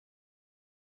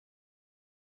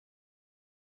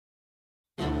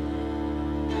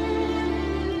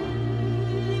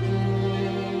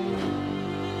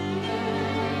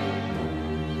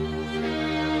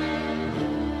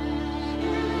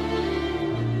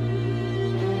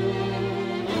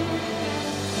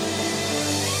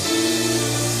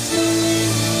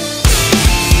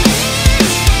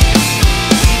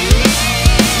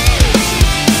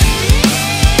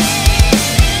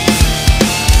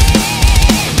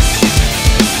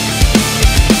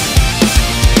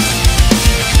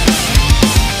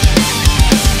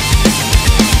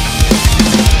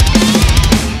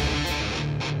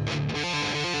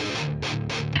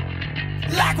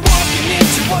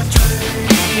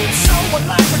would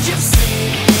like what you've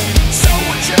seen. So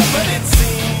would you, but it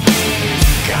seems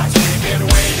God's been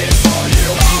waiting for you.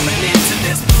 Rolling into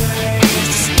this place,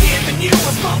 just giving you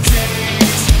a small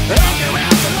taste of your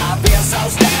afterlife. Feel so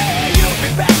stay, you'll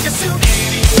be back as soon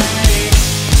anyway.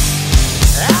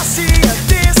 I see a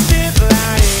distant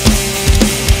light,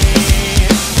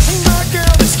 but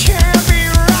girl, this can't be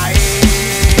right.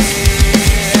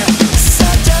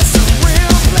 Such a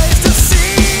surreal place to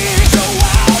see. So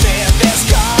wild in this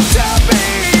come to be.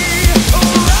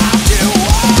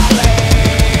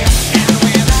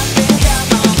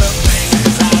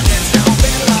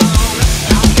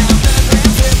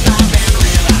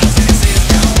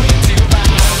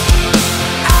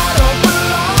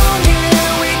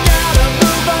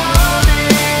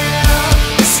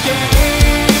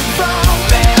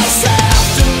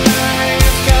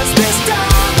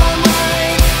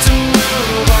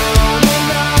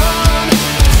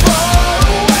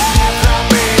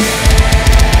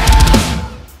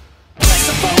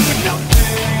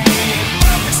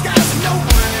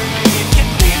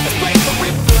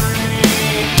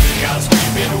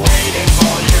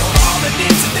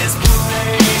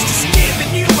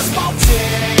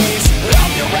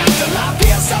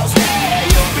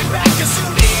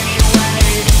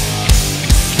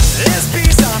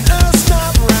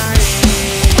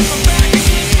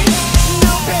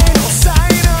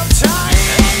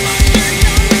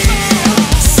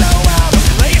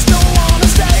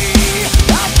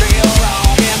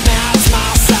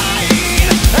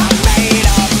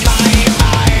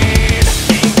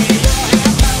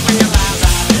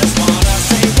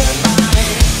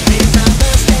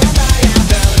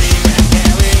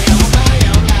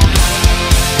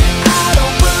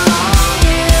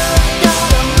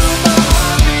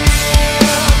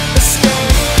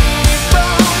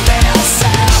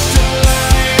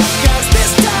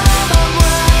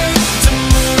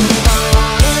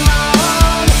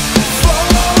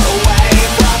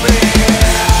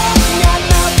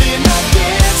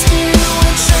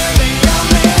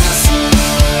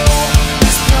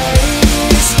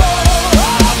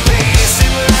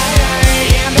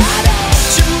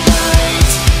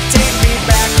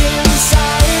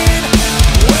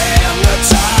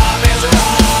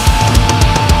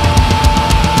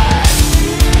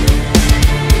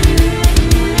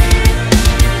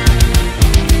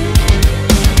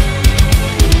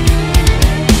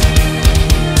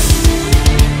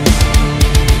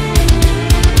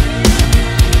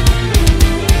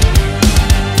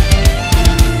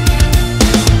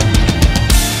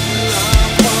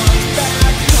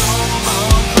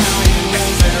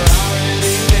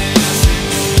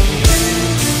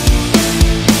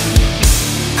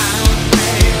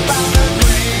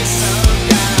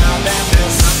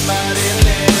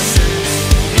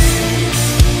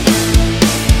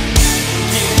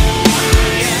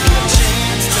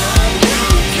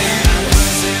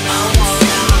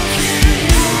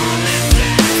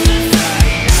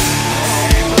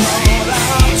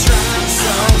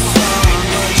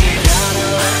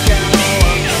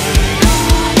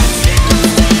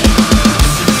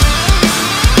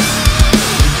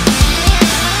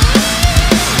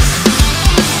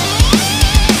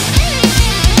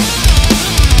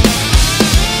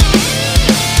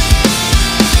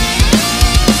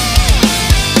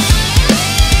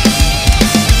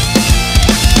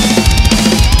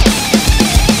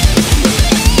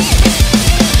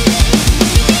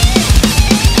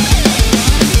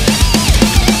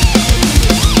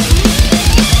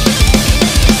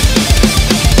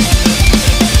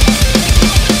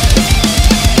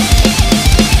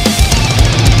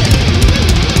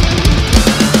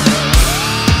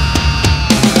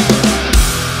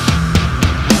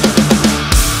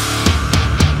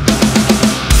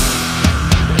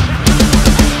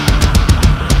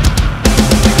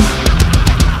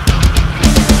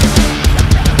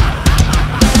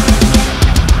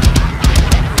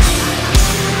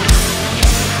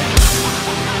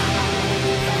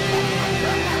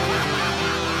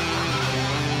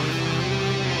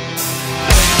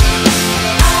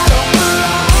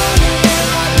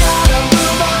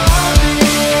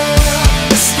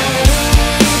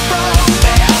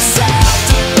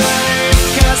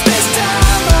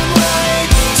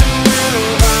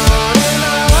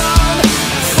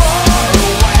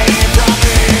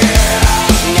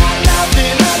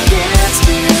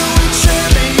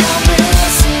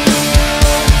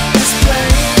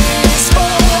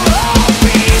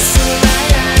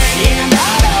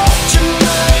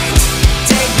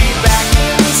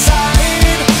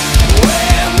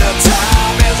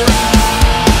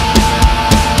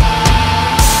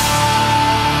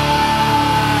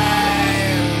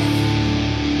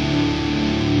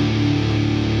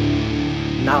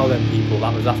 Now then people,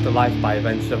 that was Afterlife by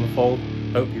Avenged Sevenfold.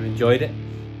 Hope you enjoyed it.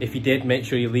 If you did, make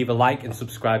sure you leave a like and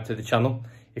subscribe to the channel.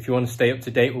 If you want to stay up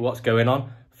to date with what's going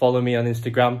on, follow me on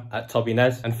Instagram at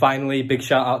tobines. And finally, big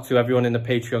shout out to everyone in the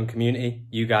Patreon community.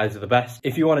 You guys are the best.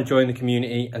 If you want to join the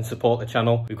community and support the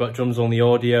channel, we've got drums only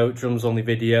audio, drums only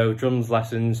video, drums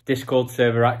lessons, Discord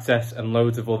server access, and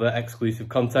loads of other exclusive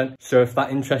content. So if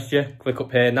that interests you, click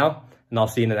up here now, and I'll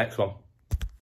see you in the next one.